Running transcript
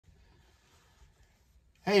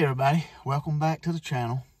Hey everybody, welcome back to the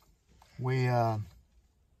channel. We're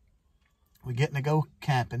getting to go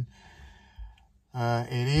camping.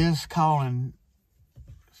 It is calling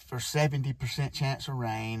for 70% chance of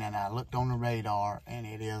rain, and I looked on the radar and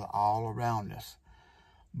it is all around us.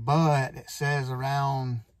 But it says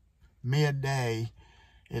around midday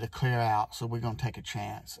it'll clear out, so we're gonna take a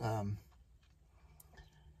chance.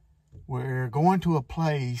 We're going to a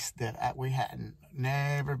place that we hadn't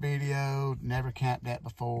never videoed, never camped at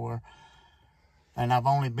before. And I've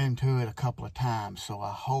only been to it a couple of times. So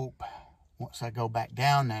I hope once I go back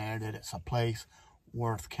down there that it's a place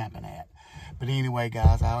worth camping at. But anyway,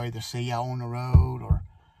 guys, I'll either see y'all on the road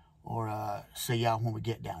or see y'all when we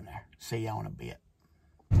get down there. See y'all in a bit.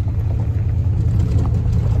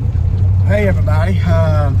 Hey everybody.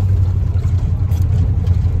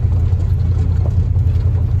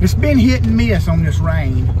 It's been hit and miss on this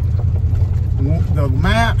rain. The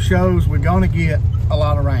map shows we're going to get a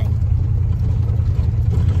lot of rain.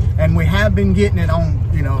 And we have been getting it on,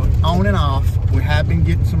 on and off. We have been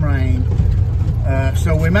getting some rain.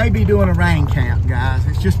 So we may be doing a rain camp, guys.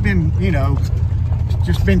 It's just been, it's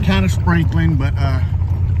just been kind of sprinkling, but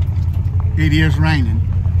it is raining.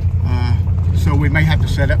 So we may have to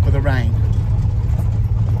set up for the rain.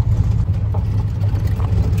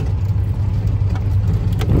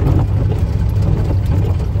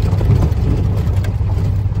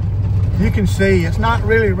 You can see it's not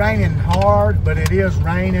really raining hard, but it is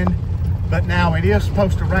raining. But now it is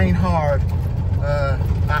supposed to rain hard.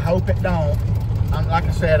 I hope it don't. Like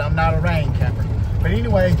I said, I'm not a rain camper. But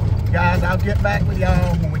anyway, guys, I'll get back with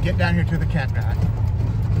y'all when we get down here to the campground.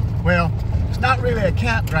 Well, it's not really a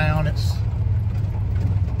campground. It's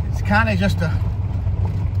kind of just a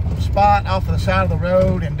spot off of the side of the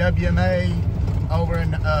road in WMA, over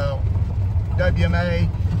in WMA,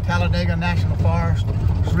 Talladega National Forest.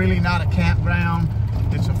 It's really not a campground.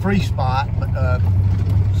 It's a free spot, but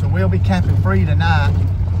so we'll be camping free tonight.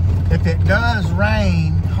 If it does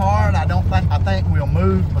rain hard, I think we'll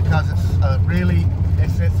move, because it's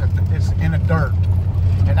it's in the dirt,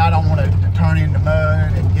 and I don't want to turn into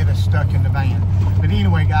mud and get us stuck in the van. But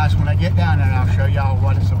anyway, guys, when I get down there, I'll show y'all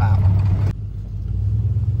what it's about.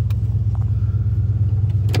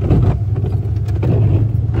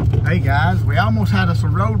 Hey guys, we almost had us a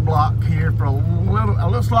roadblock here for a little. It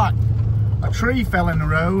looks like a tree fell in the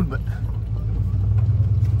road, but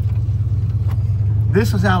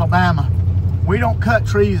this is Alabama. We don't cut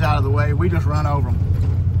trees out of the way, we just run over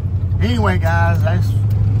them. Anyway, guys, I just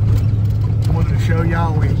wanted to show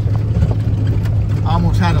y'all we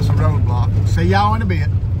almost had us a roadblock. See y'all in a bit.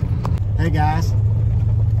 Hey guys,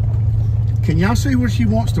 can y'all see where she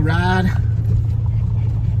wants to ride?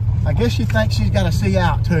 I guess she thinks she's got to see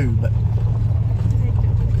out too, but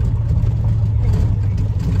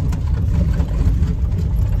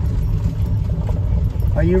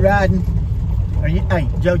are you riding? Are you? Hey,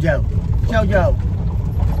 JoJo,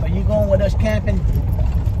 are you going with us camping?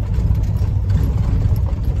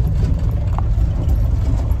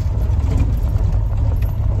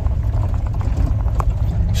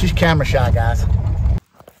 She's camera shy, guys.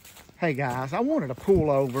 Hey guys, I wanted to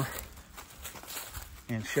pull over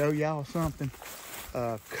and show y'all something.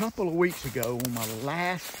 A couple of weeks ago, on my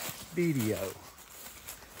last video,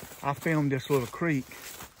 I filmed this little creek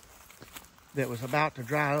that was about to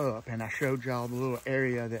dry up, and I showed y'all the little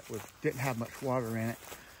area that didn't have much water in it.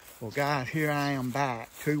 Well guys, here I am back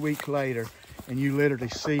 2 weeks later, and you literally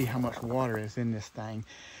see how much water is in this thing.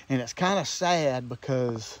 And it's kind of sad,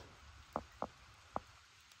 because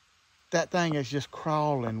that thing is just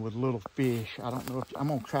crawling with little fish. I don't know if I'm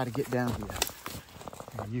gonna try to get down here.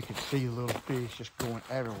 You can see the little fish just going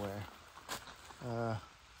everywhere. I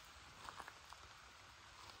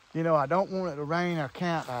don't want it to rain our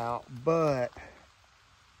camp out, but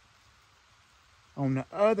on the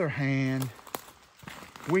other hand,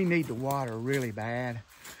 we need the water really bad.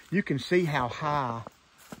 You can see how high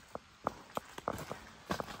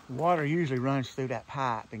water usually runs through that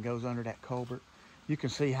pipe and goes under that culvert. You can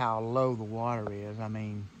see how low the water is. I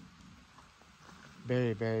mean,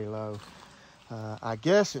 very, very low. I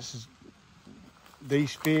guess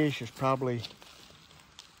these fish is probably,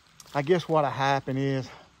 I guess what happened is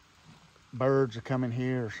birds are coming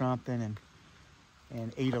here or something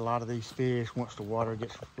and eat a lot of these fish once the water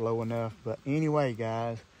gets low enough. But anyway,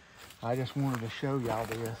 guys, I just wanted to show y'all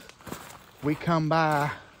this. We come by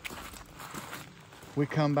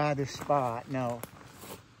this spot. Now,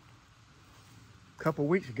 a couple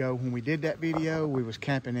weeks ago when we did that video, we was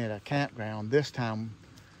camping at a campground. This time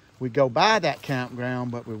we go by that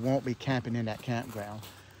campground, but we won't be camping in that campground.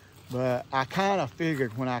 But I kind of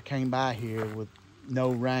figured when I came by here with no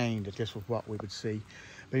rain, that this was what we would see.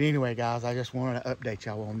 But anyway, guys, I just wanted to update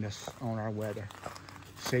y'all on this, on our weather.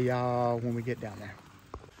 See y'all when we get down there.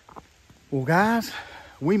 Well, guys,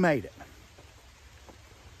 we made it.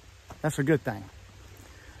 That's a good thing.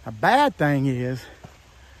 A bad thing is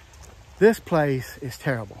this place is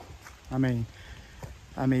terrible. I mean,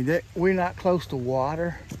 we're not close to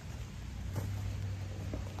water.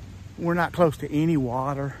 We're not close to any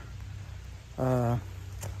water.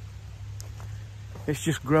 It's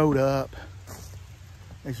just growed up.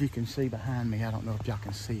 As you can see behind me, I don't know if y'all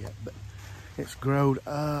can see it, but it's growed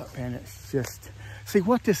up and it's just, see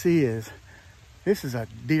what this is a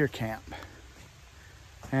deer camp.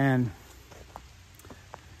 And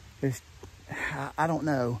it's, I don't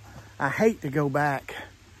know, I hate to go back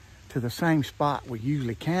to the same spot we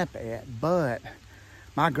usually camp at, but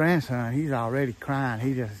my grandson, he's already crying.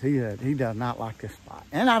 He does not like this spot.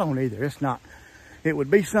 And I don't either. It's not, it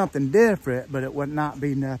would be something different, but it would not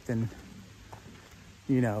be nothing,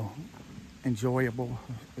 you know, enjoyable.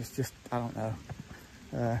 It's just, I don't know.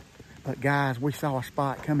 But guys, we saw a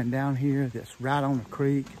spot coming down here that's right on the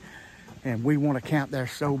creek, and we want to camp there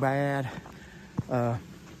so bad. But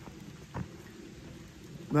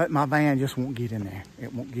my van just won't get in there.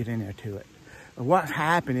 It won't get in there to it. What's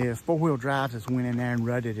happened is 4-wheel drives just went in there and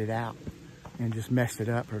rutted it out and just messed it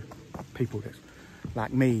up. Or people that's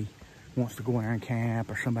like me wants to go in there and camp,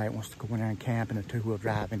 or somebody wants to go in there and camp in a 2-wheel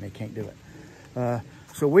drive and they can't do it.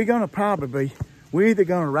 So we're gonna we're either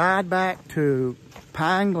gonna ride back to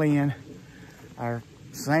Pine Glen, our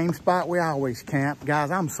same spot we always camp.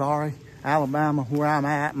 Guys, I'm sorry, Alabama, where I'm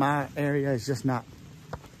at, my area is just not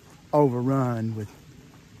overrun with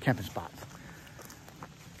camping spots.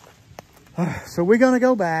 So we're gonna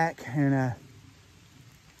go back and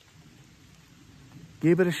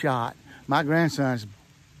give it a shot. My grandson's,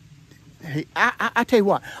 I tell you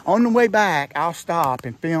what, on the way back, I'll stop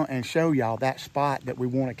and film and show y'all that spot that we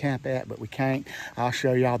want to camp at, but we can't. I'll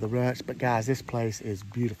show y'all the ruts. But guys, this place is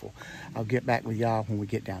beautiful. I'll get back with y'all when we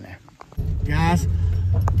get down there. Guys,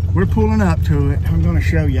 we're pulling up to it. I'm gonna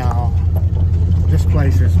show y'all. This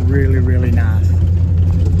place is really, really nice.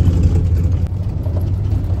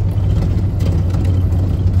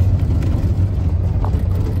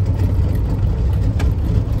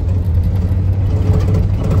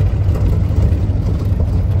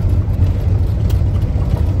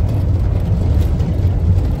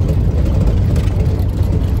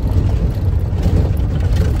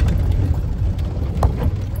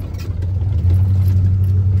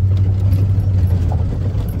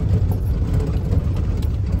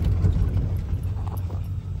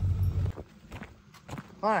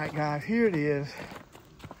 All right, guys, here it is.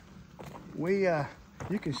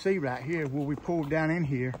 You can see right here where we pulled down in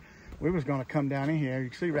here. We was gonna come down in here. You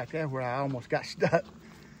can see right there where I almost got stuck.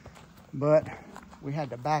 But we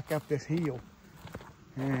had to back up this hill.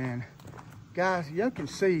 And guys, you can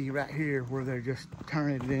see right here where they're just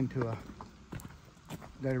turning it into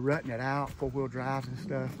they're rutting it out, 4-wheel drives and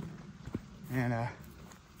stuff. And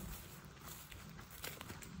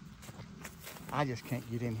I just can't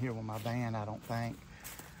get in here with my van, I don't think.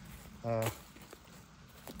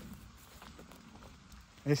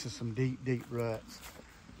 This is some deep, deep ruts.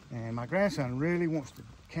 And my grandson really wants to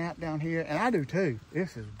camp down here, and I do too.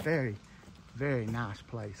 This is very, very nice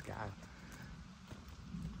place, guys.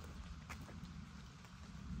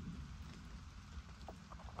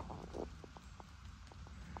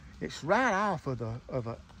 It's right off of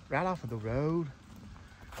the road.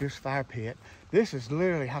 Here's fire pit. This is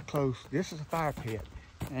literally how close. This is a fire pit,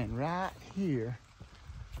 and right here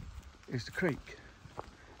is the creek.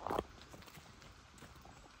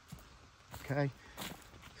 Okay,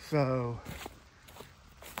 so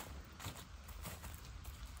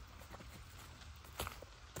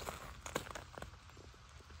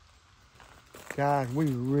guys, we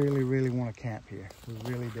really, really want to camp here.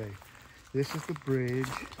 We really do. This is the bridge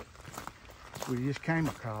we just came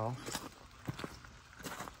across.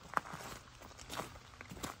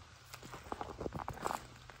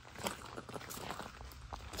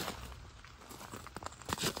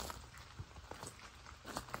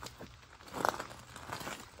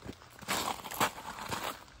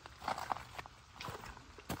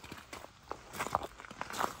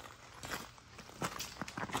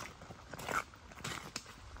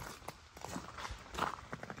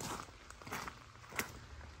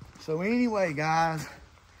 So anyway, guys,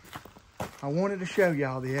 I wanted to show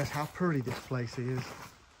y'all this, how pretty this place is.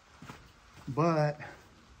 But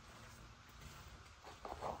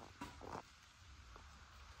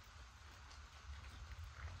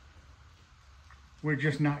we're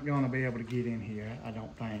just not going to be able to get in here, I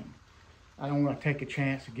don't think. I don't want to take a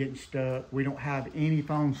chance of getting stuck. We don't have any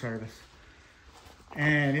phone service.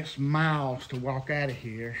 And it's miles to walk out of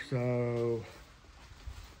here, so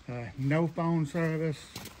no phone service,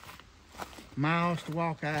 miles to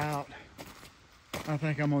walk out. I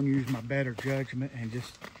think I'm gonna use my better judgment and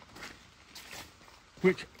just,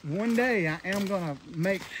 which one day I am gonna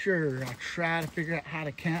make sure I try to figure out how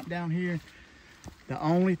to camp down here. The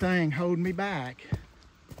only thing holding me back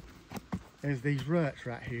is these ruts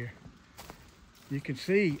right here. You can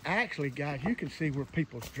see, actually guys, you can see where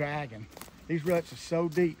people's dragging. These ruts are so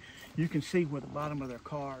deep, you can see where the bottom of their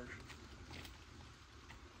cars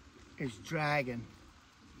is dragging.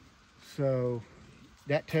 So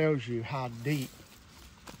that tells you how deep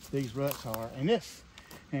these ruts are.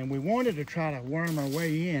 And we wanted to try to worm our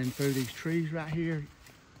way in through these trees right here.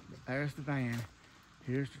 There's the van,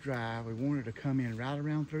 here's the drive. We wanted to come in right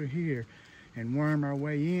around through here and worm our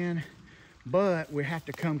way in, but we have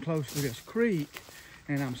to come close to this creek,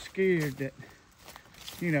 and I'm scared that,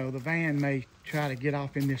 you know, the van may try to get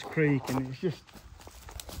off in this creek, and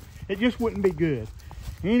it just wouldn't be good.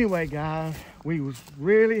 Anyway, guys, we was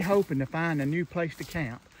really hoping to find a new place to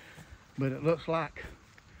camp, but it looks like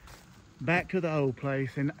back to the old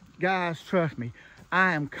place. And guys, trust me,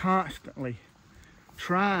 I am constantly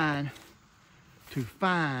trying to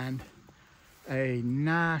find a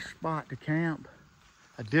nice spot to camp,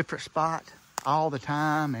 a different spot all the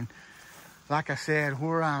time. And like I said,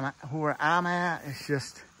 where I'm at, it's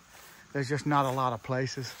just, there's just not a lot of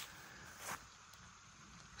places.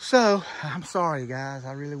 So I'm sorry guys,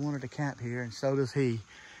 I really wanted to camp here, and so does he.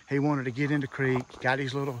 He wanted to get in the creek.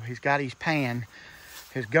 He's got his pan,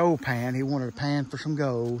 his gold pan. He wanted a pan for some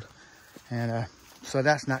gold, and so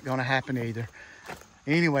that's not going to happen either.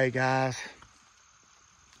 Anyway, guys,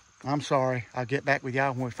 I'm sorry. I'll get back with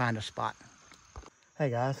y'all when we find a spot. Hey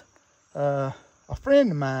guys, a friend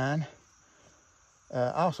of mine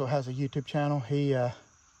also has a YouTube channel. He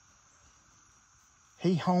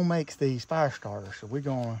home makes these fire starters, so we're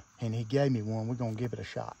gonna, and he gave me one, we're gonna give it a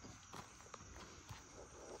shot.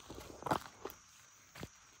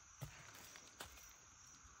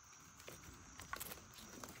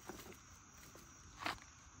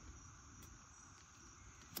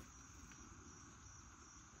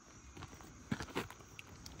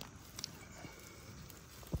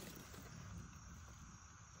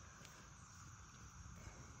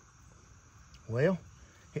 Well,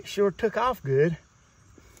 it sure took off good.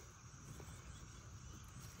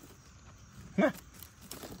 Huh.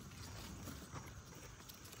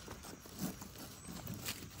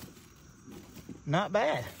 Not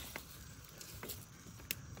bad.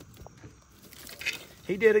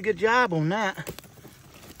 He did a good job on that.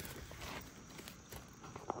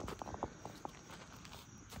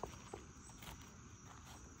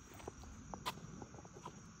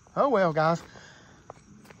 Oh well, guys.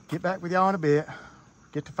 Get back with y'all in a bit.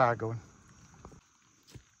 Get the fire going.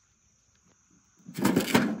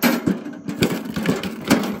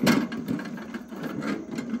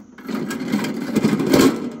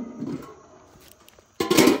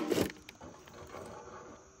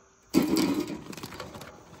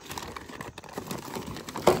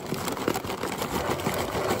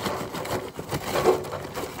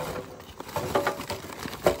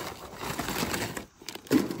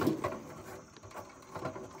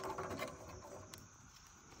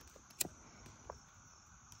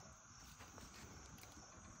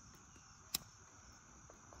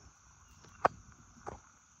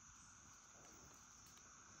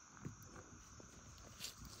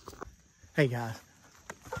 Hey guys,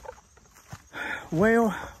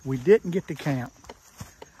 well, we didn't get to camp.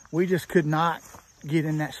 We just could not get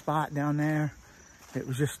in that spot down there. It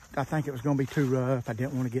was just, I think it was gonna be too rough. I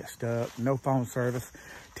didn't want to get stuck. No phone service,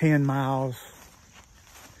 10 miles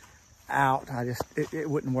out. It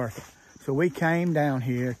wasn't worth it. So we came down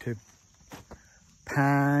here to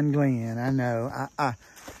Pine Glen. I know,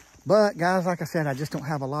 but guys, like I said, I just don't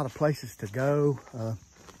have a lot of places to go.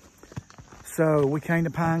 So we came to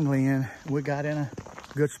Pine Glen. We got in a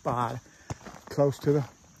good spot close to the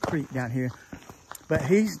creek down here. But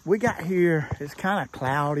we got here, it's kind of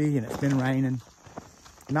cloudy and it's been raining.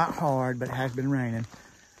 Not hard, but it has been raining.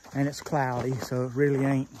 And it's cloudy, so it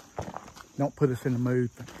really don't put us in the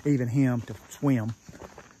mood for even him to swim.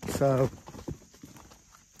 So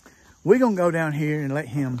we're gonna go down here and let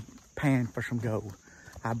him pan for some gold.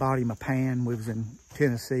 I bought him a pan. We was in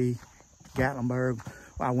Tennessee, Gatlinburg.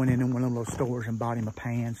 I went in one of those stores and bought him a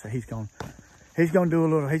pan, so he's gonna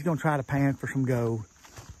try to pan for some gold.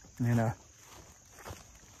 And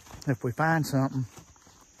if we find some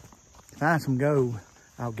gold,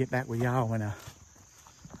 I'll get back with y'all and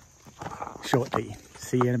show it to you.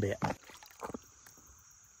 See you in a bit.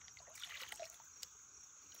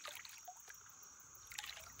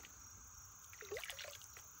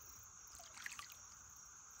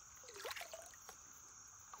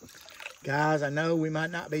 Guys, I know we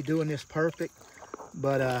might not be doing this perfect,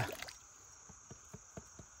 but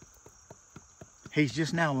he's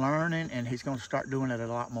just now learning, and he's going to start doing it a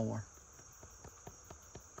lot more.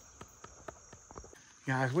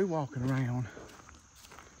 Guys, we're walking around.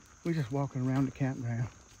 We're just walking around the campground.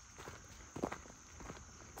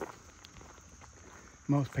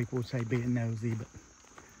 Most people would say being nosy, but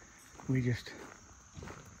we just...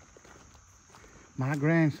 My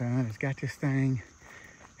grandson has got this thing.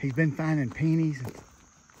 He's been finding pennies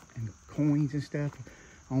and coins and stuff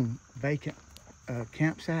on vacant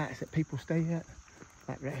campsites that people stay at,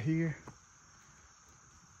 like right here.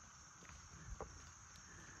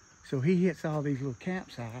 So he hits all these little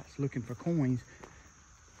campsites looking for coins,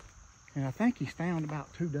 and I think he's found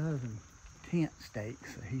about 2 dozen tent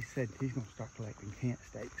stakes. So he said he's going to start collecting tent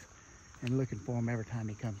stakes and looking for them every time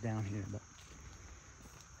he comes down here. But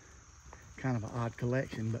kind of an odd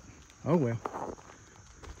collection, but oh well.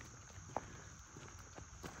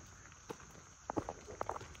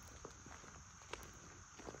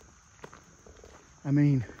 I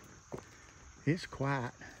mean, it's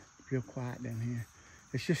quiet, real quiet down here.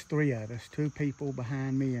 It's just 3 of us, 2 people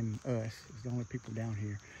behind me and us is the only people down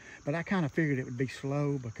here. But I kind of figured it would be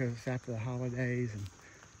slow because it's after the holidays, and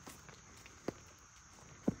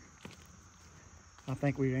I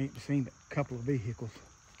think we ain't seen a couple of vehicles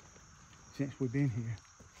since we've been here.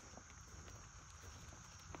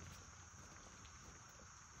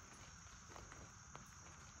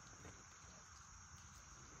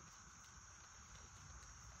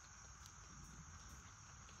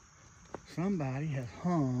 Somebody has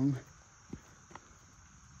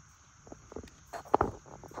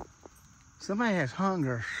hung,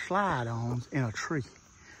 their slide-ons in a tree.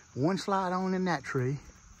 1 slide-on in that tree,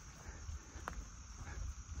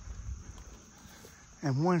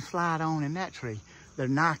 and 1 slide-on in that tree. They're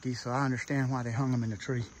Nike, so I understand why they hung them in the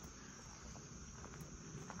tree.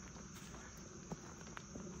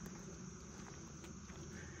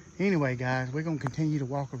 Anyway, guys, we're gonna continue to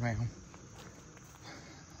walk around.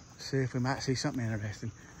 See if we might see something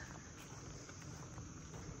interesting.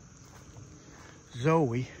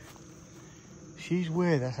 Zoe, she's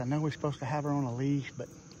with us. I know we're supposed to have her on a leash, but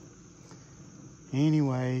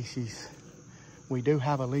anyway, we do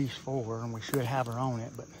have a leash for her, and we should have her on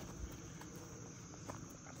it, but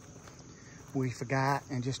we forgot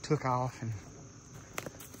and just took off, and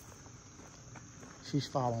she's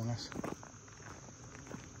following us.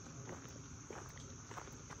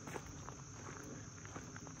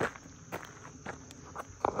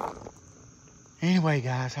 Anyway,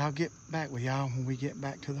 guys, I'll get back with y'all when we get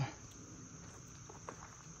back to the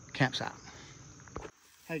campsite.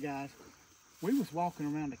 Hey guys, we was walking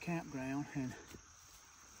around the campground, and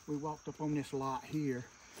we walked up on this lot here.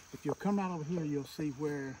 If you'll come right over here, you'll see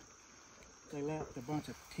where they left a bunch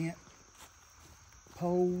of tent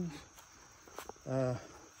poles.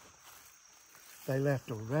 They left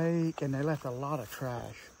a rake, and they left a lot of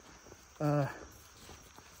trash.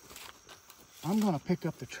 I'm gonna pick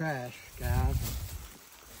up the trash, guys.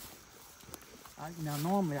 Now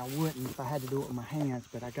normally I wouldn't if I had to do it with my hands,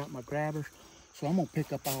 but I got my grabbers, so I'm gonna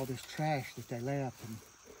pick up all this trash that they left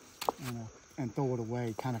and throw it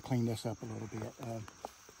away. Kind of clean this up a little bit.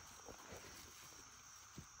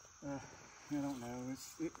 I don't know.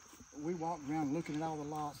 We walked around looking at all the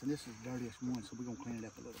lots, and this is the dirtiest one, so we're gonna clean it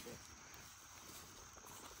up a little bit.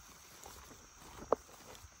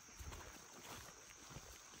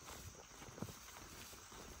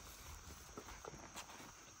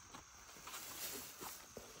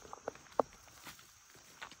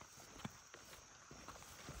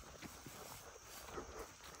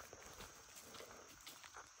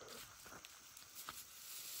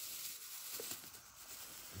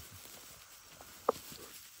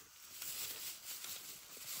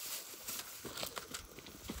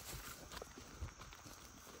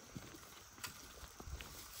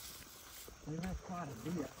 They left quite a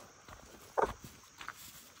bit.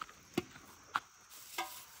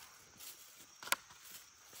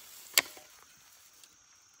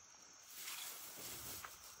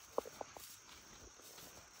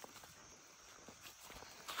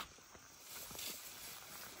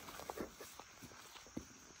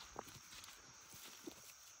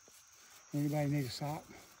 Anybody need a sock?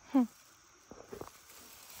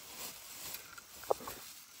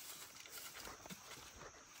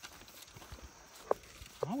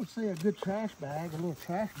 I would say a good trash bag, a little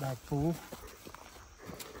trash bag full.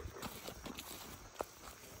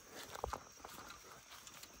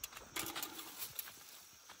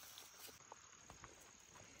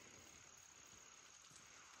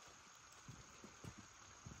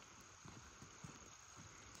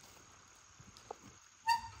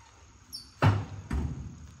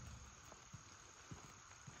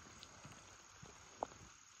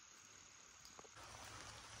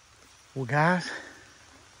 Well, guys,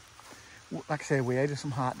 like I said, we ate us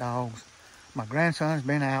some hot dogs. My grandson's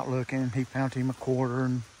been out looking. He found him a quarter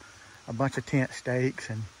and a bunch of tent stakes.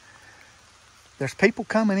 And there's people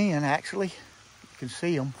coming in, actually. You can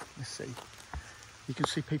see them. Let's see. You can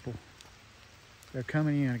see people. They're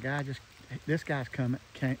coming in. This guy's coming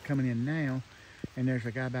in now. And there's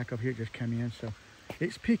a guy back up here just come in. So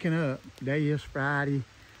it's picking up. Today is Friday.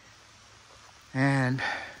 And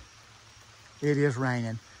it is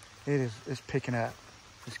raining. It's picking up.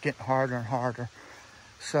 It's getting harder and harder.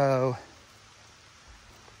 So,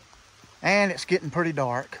 and it's getting pretty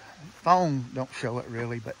dark. Phone don't show it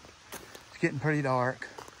really, but it's getting pretty dark.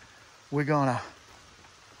 I'm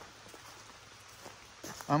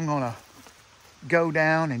gonna go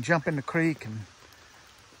down and jump in the creek and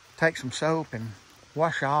take some soap and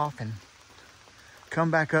wash off and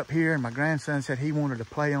come back up here. And my grandson said he wanted to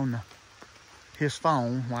play on his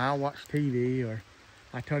phone while I watch TV, or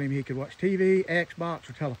I told him he could watch TV, Xbox,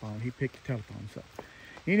 or telephone. He picked the telephone. So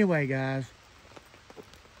anyway, guys,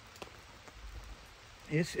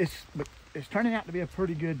 it's turning out to be a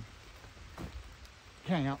pretty good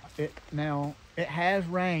camp. Now it has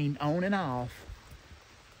rained on and off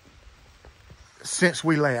since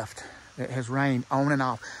we left. It has rained on and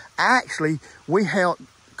off. Actually,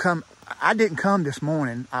 I didn't come this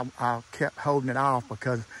morning. I kept holding it off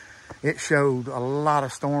because it showed a lot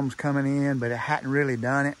of storms coming in, but it hadn't really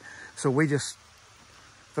done it. So we just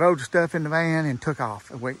throwed the stuff in the van and took off.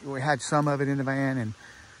 We had some of it in the van and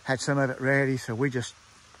had some of it ready. So we just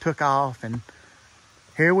took off, and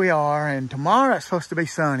here we are. And tomorrow it's supposed to be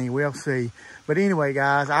sunny. We'll see. But anyway,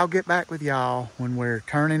 guys, I'll get back with y'all when we're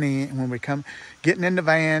turning in, when we come getting in the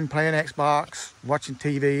van, playing Xbox, watching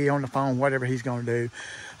TV on the phone, whatever he's going to do.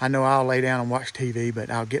 I know I'll lay down and watch TV, but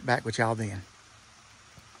I'll get back with y'all then.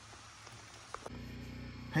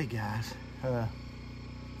 Hey guys,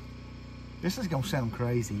 this is gonna sound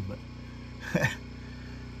crazy, but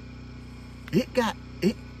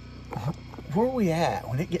where we at,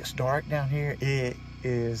 when it gets dark down here, it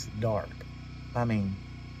is dark. I mean,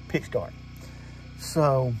 pitch dark.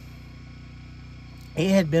 So it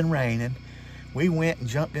had been raining. We went and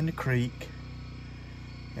jumped in the creek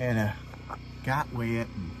and got wet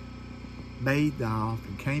and bathed off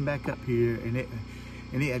and came back up here, and it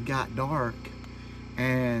had got dark.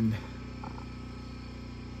 And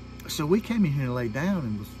so we came in here and laid down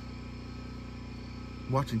and was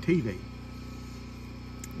watching TV.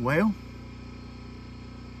 Well,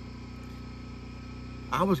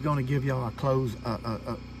 I was going to give y'all a close,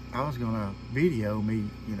 I was going to video me,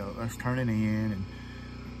 us turning in. And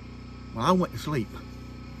well, I went to sleep.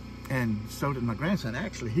 And so did my grandson.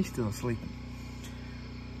 Actually, he's still sleeping.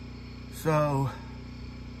 So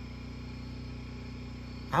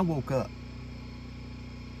I woke up.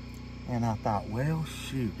 And I thought, well,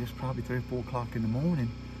 shoot, it's probably 3 or 4 o'clock in the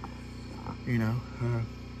morning.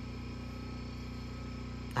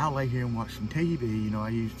 I'll lay here and watch some TV.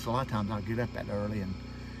 A lot of times I'll get up that early and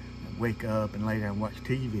wake up and lay there and watch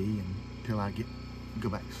TV until I go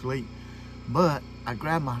back to sleep. But I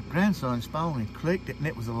grabbed my grandson's phone and clicked it, and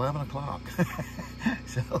it was 11 o'clock.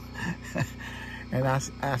 So, and I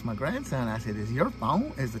asked my grandson, I said, is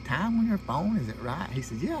the time on your phone, is it right? He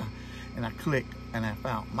said, yeah. And I clicked and I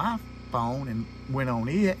found my phone and went on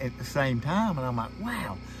it at the same time, and I'm like,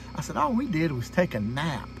 wow. I said, all we did was take a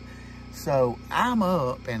nap. So I'm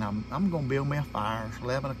up and I'm gonna build me a fire. It's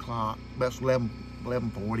 11 o'clock, but it's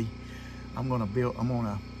 11:40. I'm gonna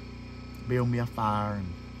build me a fire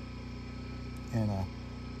and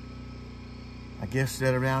I guess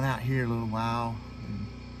sit around out here a little while and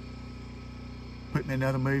putting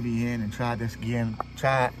another movie in and try this again,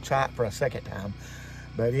 try it for a second time.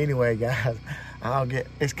 But anyway, guys,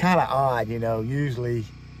 it's kind of odd, usually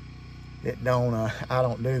it don't, I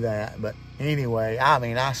don't do that. But anyway, I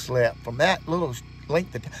mean, I slept from that little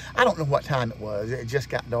length of time. I don't know what time it was. It just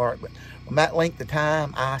got dark, but from that length of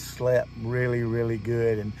time, I slept really, really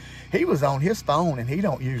good. And he was on his phone, and he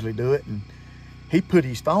don't usually do it. And he put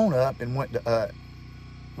his phone up and went to,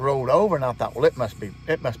 rolled over, and I thought, well, it must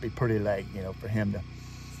be pretty late, for him to.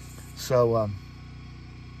 So,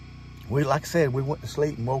 like I said, we went to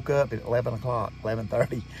sleep and woke up at 11 o'clock,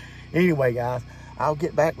 11:30. Anyway, guys, I'll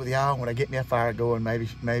get back with y'all when I get me a fire going.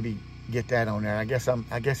 Maybe get that on there. I guess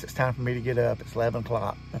it's time for me to get up. It's 11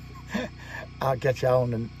 o'clock. I'll catch y'all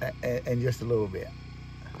in just a little bit.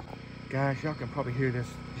 Guys, y'all can probably hear this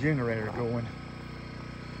generator going.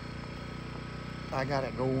 I got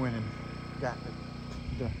it going and got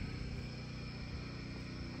the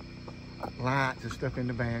lights and stuff in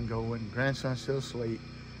the van going. Grandson's still asleep.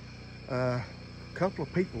 A couple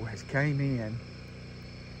of people has came in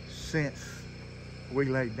since we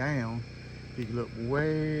laid down, you can look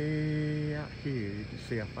way out here. You can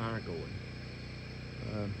see a fire going.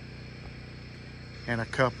 And a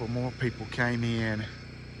couple more people came in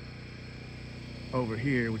over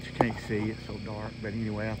here, which you can't see, it's so dark. But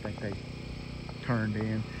anyway, I think they turned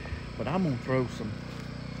in. But I'm gonna throw some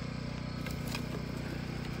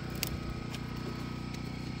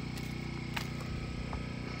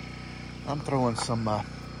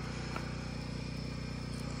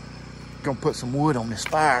gonna put some wood on this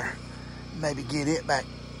fire, maybe get it back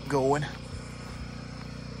going.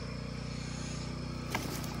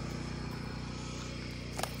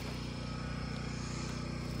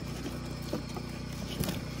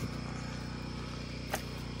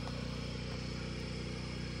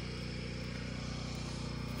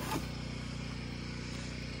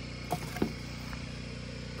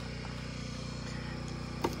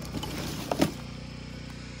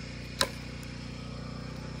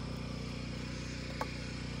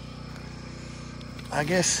 I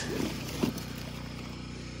guess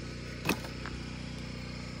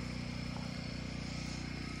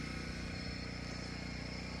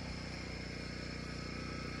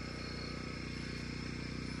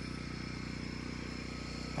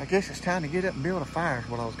it's time to get up and build a fire is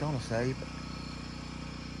what I was gonna say, but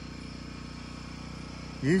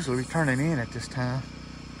usually we turn it in at this time.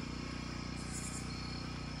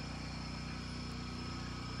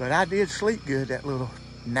 But I did sleep good, that little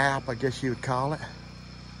nap, I guess you would call it.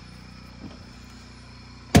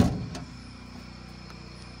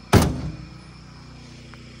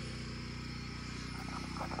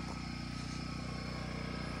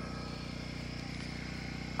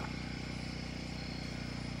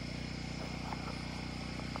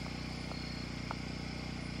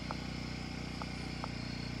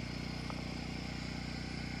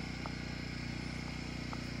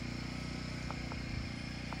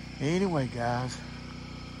 Anyway, guys,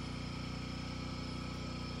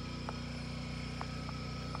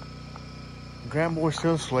 Grandboy's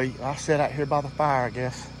still asleep. I sat out here by the fire, I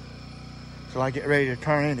guess, till I get ready to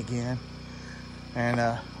turn in again. And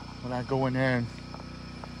when I go in there and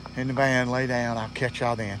in the van, lay down, I'll catch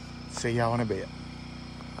y'all then. See y'all in a bit.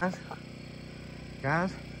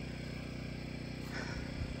 Guys,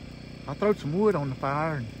 I threw some wood on the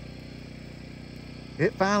fire and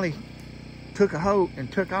it finally took a hold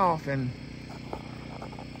and took off, and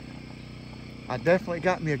I definitely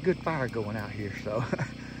got me a good fire going out here, so a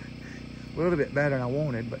little bit better than I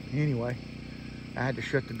wanted. But anyway, I had to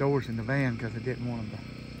shut the doors in the van because I didn't want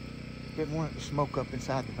it to smoke up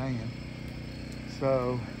inside the van.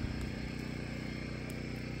 So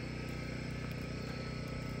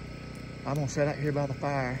I'm gonna sit out here by the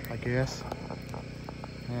fire, I guess,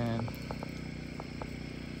 and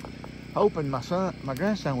hoping my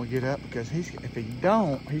grandson will get up, because if he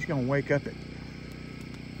don't, he's gonna wake up at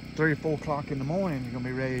 3 or 4 o'clock in the morning. He's gonna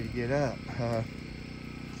be ready to get up.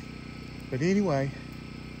 But anyway,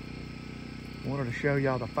 wanted to show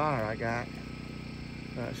y'all the fire I got.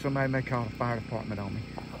 Somebody may call the fire department on me.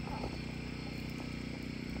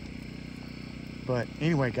 But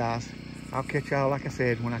anyway, guys, I'll catch y'all, like I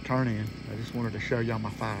said, when I turn in. I just wanted to show y'all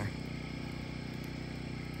my fire.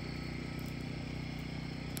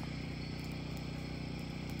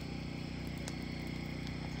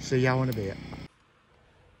 See y'all in a bit.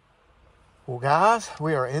 Well, guys,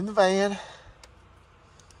 we are in the van.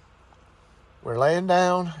 We're laying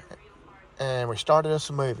down and we started us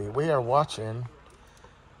a movie. We are watching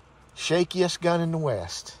Shakiest Gun in the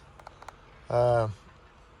West. My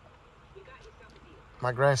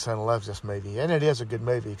grandson loves this movie, and it is a good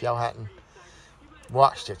movie. If y'all hadn't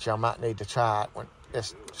watched it, y'all might need to try it.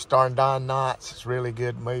 It's starring Don Knotts. It's a really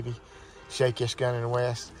good movie, Shakiest Gun in the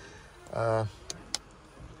West.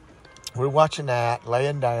 We're watching that,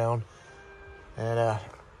 laying down, and I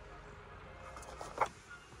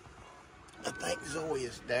think Zoe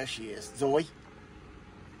is, there she is. Zoe.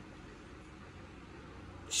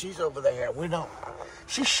 She's over there.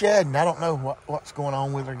 She's shedding. I don't know what's going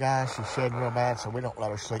on with her, guys. She's shedding real bad, so we don't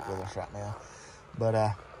let her sleep with us right now. But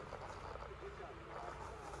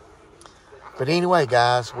anyway,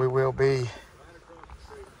 guys, we will be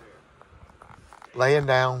laying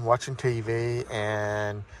down, watching TV,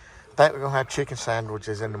 and I think we're gonna have chicken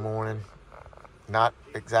sandwiches in the morning. Not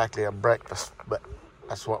exactly a breakfast, but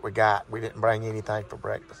that's what we got. We didn't bring anything for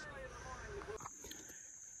breakfast.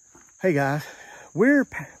 Hey guys, we're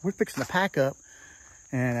fixing to pack up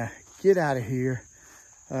and get out of here.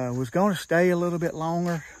 Was gonna stay a little bit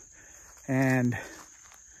longer, and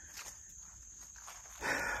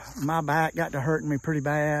my back got to hurting me pretty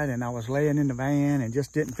bad, and I was laying in the van and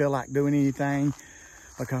just didn't feel like doing anything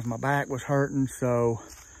because my back was hurting. So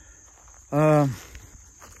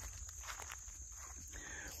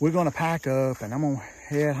we're gonna pack up and I'm gonna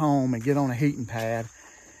head home and get on a heating pad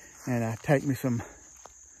and take me some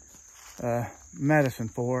medicine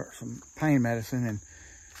for it, some pain medicine,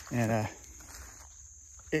 and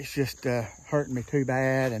it's just hurting me too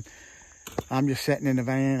bad, and I'm just sitting in the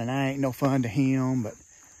van, and I ain't no fun to him,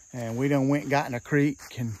 and we done went and got in a creek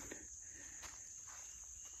and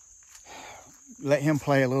let him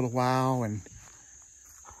play a little while, and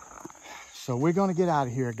so we're gonna get out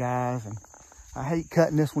of here, guys, and I hate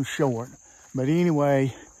cutting this one short, but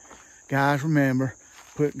anyway, guys, remember,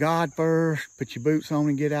 put God first, put your boots on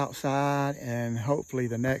and get outside, and hopefully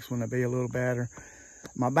the next one will be a little better.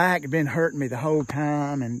 My back had been hurting me the whole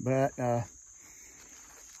time, but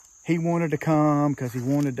he wanted to come because he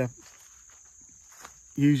wanted to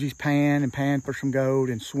use his pan and pan for some gold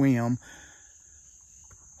and swim.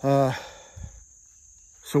 So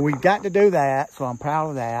we got to do that, so I'm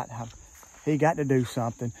proud of that. He got to do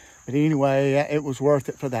something. But anyway, it was worth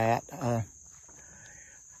it for that.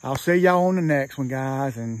 I'll see y'all on the next one,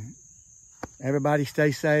 guys, and everybody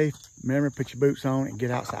stay safe. Remember, put your boots on and get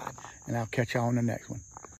outside, and I'll catch y'all on the next one.